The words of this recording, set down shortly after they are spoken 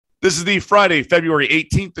This is the Friday, February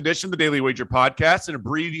 18th edition of the Daily Wager Podcast, an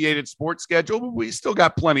abbreviated sports schedule, but we still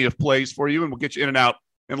got plenty of plays for you, and we'll get you in and out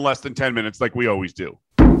in less than 10 minutes like we always do.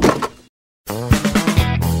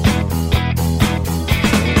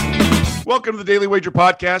 Welcome to the Daily Wager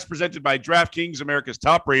Podcast, presented by DraftKings, America's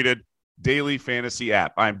top-rated daily fantasy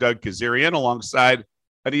app. I'm Doug Kazarian alongside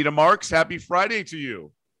Anita Marks. Happy Friday to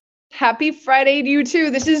you. Happy Friday to you,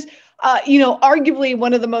 too. This is arguably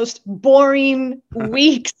one of the most boring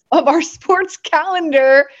weeks of our sports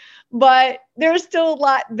calendar, but there's still a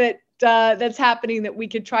lot that's happening that we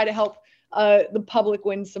could try to help the public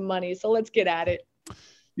win some money. So let's get at it.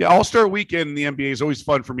 Yeah, All-Star Weekend in the NBA is always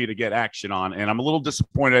fun for me to get action on, and I'm a little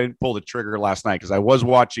disappointed I didn't pull the trigger last night because I was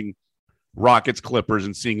watching Rockets Clippers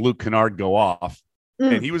and seeing Luke Kennard go off,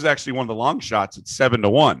 and he was actually one of the long shots at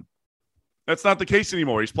 7-1. That's not the case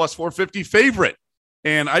anymore. He's plus 450 favorite.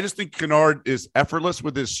 And I just think Kennard is effortless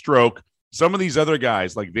with his stroke. Some of these other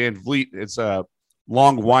guys like Van Vliet, it's a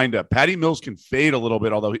long windup. Patty Mills can fade a little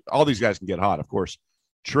bit, although all these guys can get hot, of course.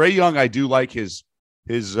 Trae Young, I do like his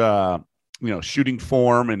shooting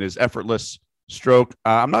form and his effortless stroke.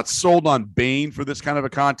 I'm not sold on Bane for this kind of a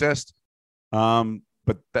contest,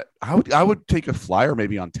 but I would take a flyer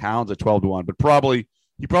maybe on Towns at 12-1, but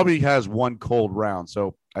he probably has one cold round.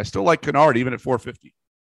 So I still like Kennard even at 450.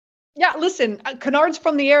 Yeah, listen, Kennard's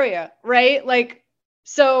from the area, right?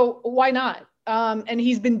 So why not? And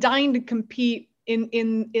he's been dying to compete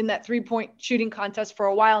in that 3-point shooting contest for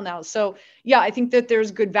a while now. So yeah, I think that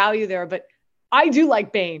there's good value there, but I do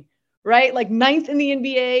like Bane, right? Like 9th in the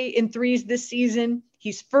NBA in threes this season.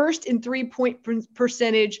 He's first in 3-point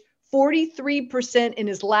percentage, 43% in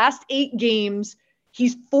his last 8 games.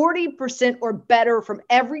 He's 40% or better from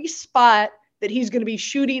every spot that he's going to be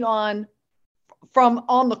shooting on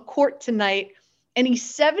the court tonight. And he's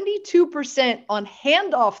 72% on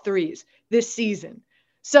handoff threes this season.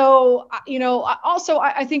 So,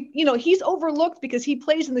 I think, he's overlooked because he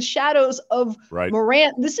plays in the shadows of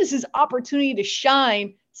Morant. This is his opportunity to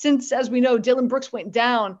shine since, as we know, Dylan Brooks went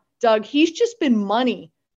down. Doug, he's just been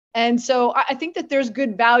money. And so I think that there's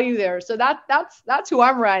good value there. So that's who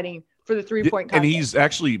I'm riding for the 3-point contest. And he's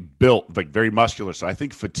actually built very muscular. So I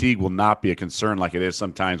think fatigue will not be a concern like it is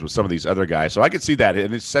sometimes with some of these other guys. So I could see that.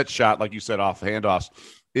 And his set shot, like you said, off handoffs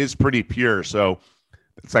is pretty pure. So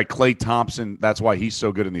it's like Klay Thompson. That's why he's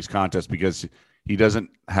so good in these contests, because he doesn't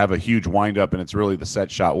have a huge windup and it's really the set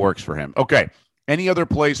shot works for him. Okay. Any other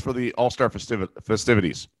plays for the All-Star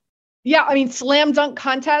festivities? Yeah, I mean, slam dunk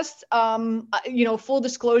contest, full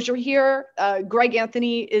disclosure here. Greg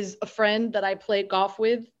Anthony is a friend that I play golf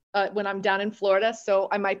with when I'm down in Florida. So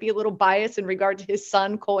I might be a little biased in regard to his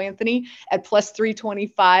son, Cole Anthony, at plus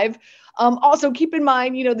 325. Also, keep in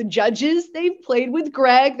mind, the judges, they've played with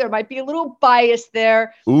Greg. There might be a little bias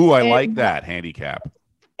there. Ooh, I like that handicap.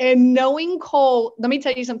 And knowing Cole, let me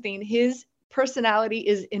tell you something. His personality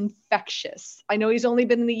is infectious. I know he's only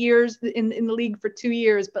been in the league for 2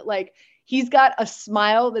 years, but he's got a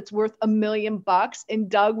smile that's worth $1 million. And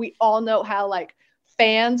Doug, we all know how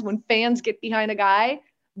when fans get behind a guy,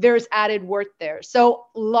 there's added worth there. So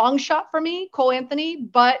long shot for me, Cole Anthony,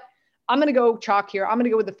 but I'm going to go chalk here. I'm going to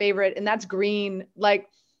go with the favorite, and that's Green.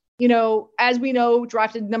 As we know,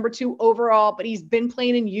 drafted number 2 overall, but he's been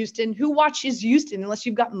playing in Houston. Who watches Houston unless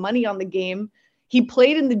you've got money on the game? He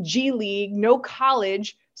played in the G League, no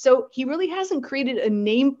college. So he really hasn't created a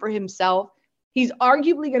name for himself. He's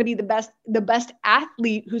arguably going to be the best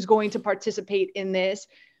athlete who's going to participate in this.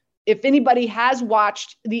 If anybody has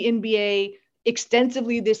watched the NBA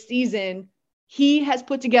extensively this season, he has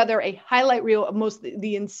put together a highlight reel of most of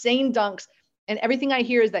the insane dunks. And everything I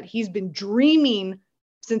hear is that he's been dreaming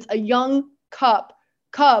since a young cub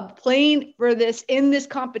playing for this in this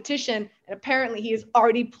competition. And apparently he has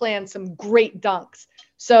already planned some great dunks.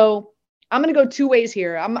 So I'm going to go 2 ways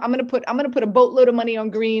here. I'm going to put a boatload of money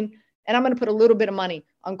on Green, and I'm going to put a little bit of money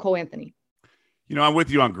on Cole Anthony. I'm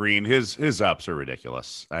with you on Green. His ups are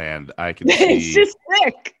ridiculous. And I can see it's just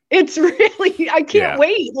sick. It's really, I can't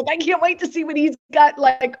wait. I can't wait to see what he's got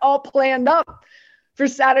all planned up for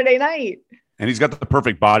Saturday night. And he's got the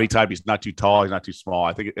perfect body type. He's not too tall. He's not too small.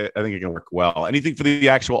 I think it can work well. Anything for the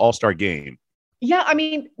actual All-Star game? Yeah. I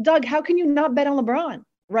mean, Doug, how can you not bet on LeBron,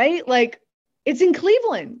 right? It's in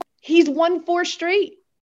Cleveland. He's won 4 straight.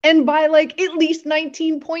 And by at least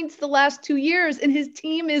 19 points the last 2 years. And his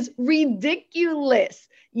team is ridiculous.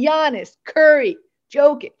 Giannis, Curry,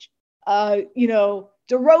 Jokic,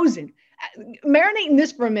 DeRozan. Marinating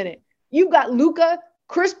this for a minute. You've got Luka,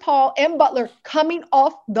 Chris Paul, and Butler coming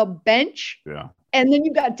off the bench. Yeah. And then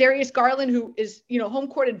you've got Darius Garland, who is, home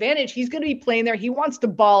court advantage. He's going to be playing there. He wants to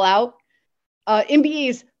ball out.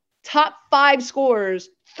 NBA's top 5 scorers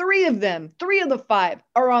Three of the five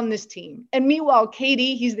are on this team. And meanwhile,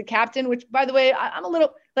 KD, he's the captain, which, by the way, I'm a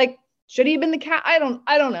little like, should he have been the cap? I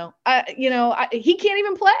don't know. He can't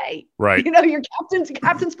even play. Right. Your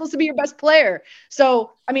captain's supposed to be your best player.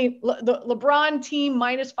 So, I mean, the LeBron team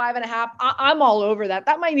 -5.5. I'm all over that.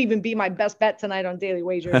 That might even be my best bet tonight on Daily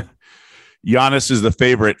Wager. Giannis is the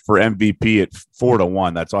favorite for MVP at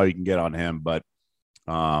 4-1. That's all you can get on him. But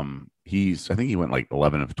I think he went like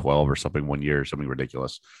 11 of 12 or something one year, something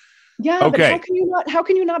ridiculous. Yeah, okay. But how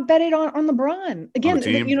can you not bet it on LeBron? Again,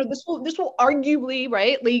 this will arguably,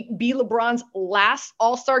 right, be LeBron's last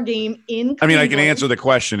All-Star game in Cleveland. I mean, I can answer the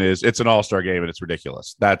question is it's an All-Star game and it's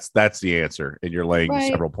ridiculous. That's the answer, and you're laying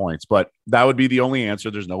several points. But that would be the only answer.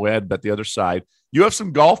 There's no way I'd bet the other side. You have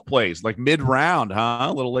some golf plays like mid-round, huh?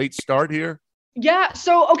 A little late start here. Yeah.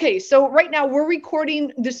 So right now we're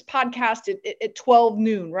recording this podcast at 12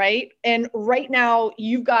 noon, right? And right now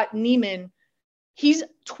you've got Niemann. He's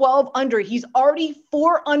 12 under. He's already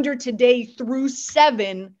 4 under today through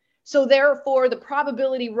 7. So therefore, the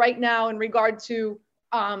probability right now in regard to,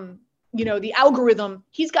 the algorithm,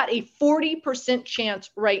 he's got a 40%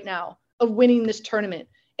 chance right now of winning this tournament.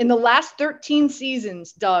 In the last 13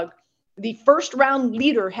 seasons, Doug, the first round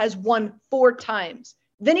leader has won 4 times.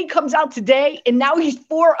 Then he comes out today and now he's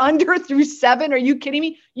 4 under through 7. Are you kidding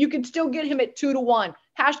me? You could still get him at 2-1.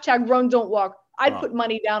 #run don't walk. I'd put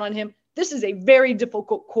money down on him. This is a very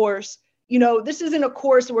difficult course. This isn't a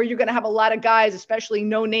course where you're going to have a lot of guys, especially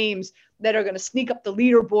no names, that are going to sneak up the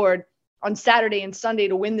leaderboard on Saturday and Sunday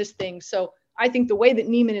to win this thing. So I think the way that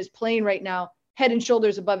Niemann is playing right now, head and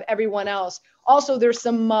shoulders above everyone else. Also, there's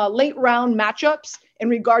some late round matchups in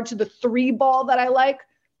regard to the 3 ball that I like.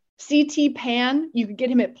 CT Pan, you could get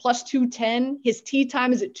him at +210. His tee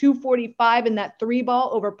time is at 245 in that 3 ball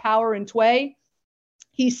over Power and Tway.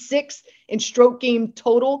 He's 6th in stroke game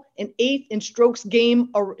total and 8th in strokes gained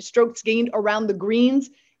around the greens.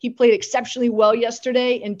 He played exceptionally well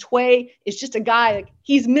yesterday, and Tway is just a guy,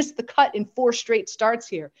 he's missed the cut in 4 straight starts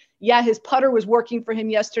here. Yeah, his putter was working for him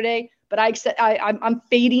yesterday, but I'm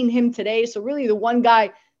fading him today. So really the one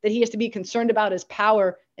guy that he has to be concerned about is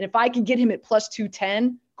Power. And if I could get him at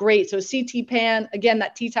 +210, great. So CT Pan, again,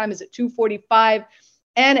 that tee time is at 245.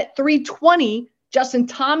 And at 320, Justin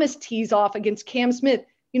Thomas tees off against Cam Smith.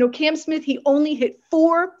 Cam Smith, he only hit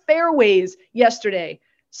 4 fairways yesterday.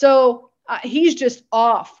 So he's just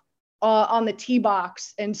off on the tee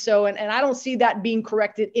box. And I don't see that being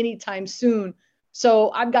corrected anytime soon.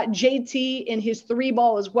 So I've got JT in his 3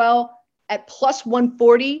 ball as well at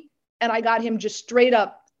 +140. And I got him just straight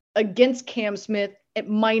up against Cam Smith at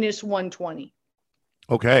 -120.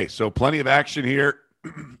 Okay. So plenty of action here.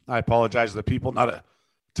 I apologize to the people. Not a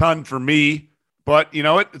ton for me. But you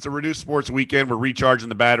know what? It's a reduced sports weekend. We're recharging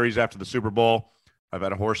the batteries after the Super Bowl. I've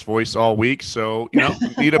had a hoarse voice all week, so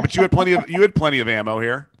Nita. But you had plenty of ammo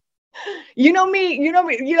here. You know me.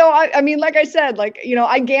 I mean, like I said,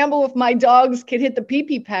 I gamble if my dogs could hit the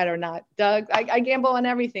pee-pee pad or not, Doug. I gamble on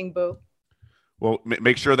everything, boo. Well,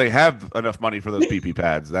 make sure they have enough money for those pee-pee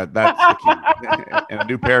pads. That's the key. And a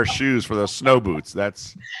new pair of shoes for those snow boots.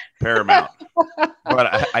 That's paramount.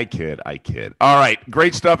 But I kid. All right.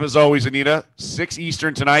 Great stuff as always, Anita. 6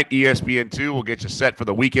 Eastern tonight, ESPN2. We'll get you set for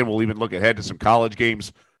the weekend. We'll even look ahead to some college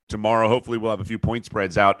games tomorrow. Hopefully we'll have a few point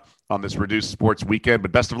spreads out on this reduced sports weekend.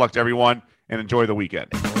 But best of luck to everyone and enjoy the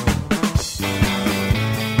weekend.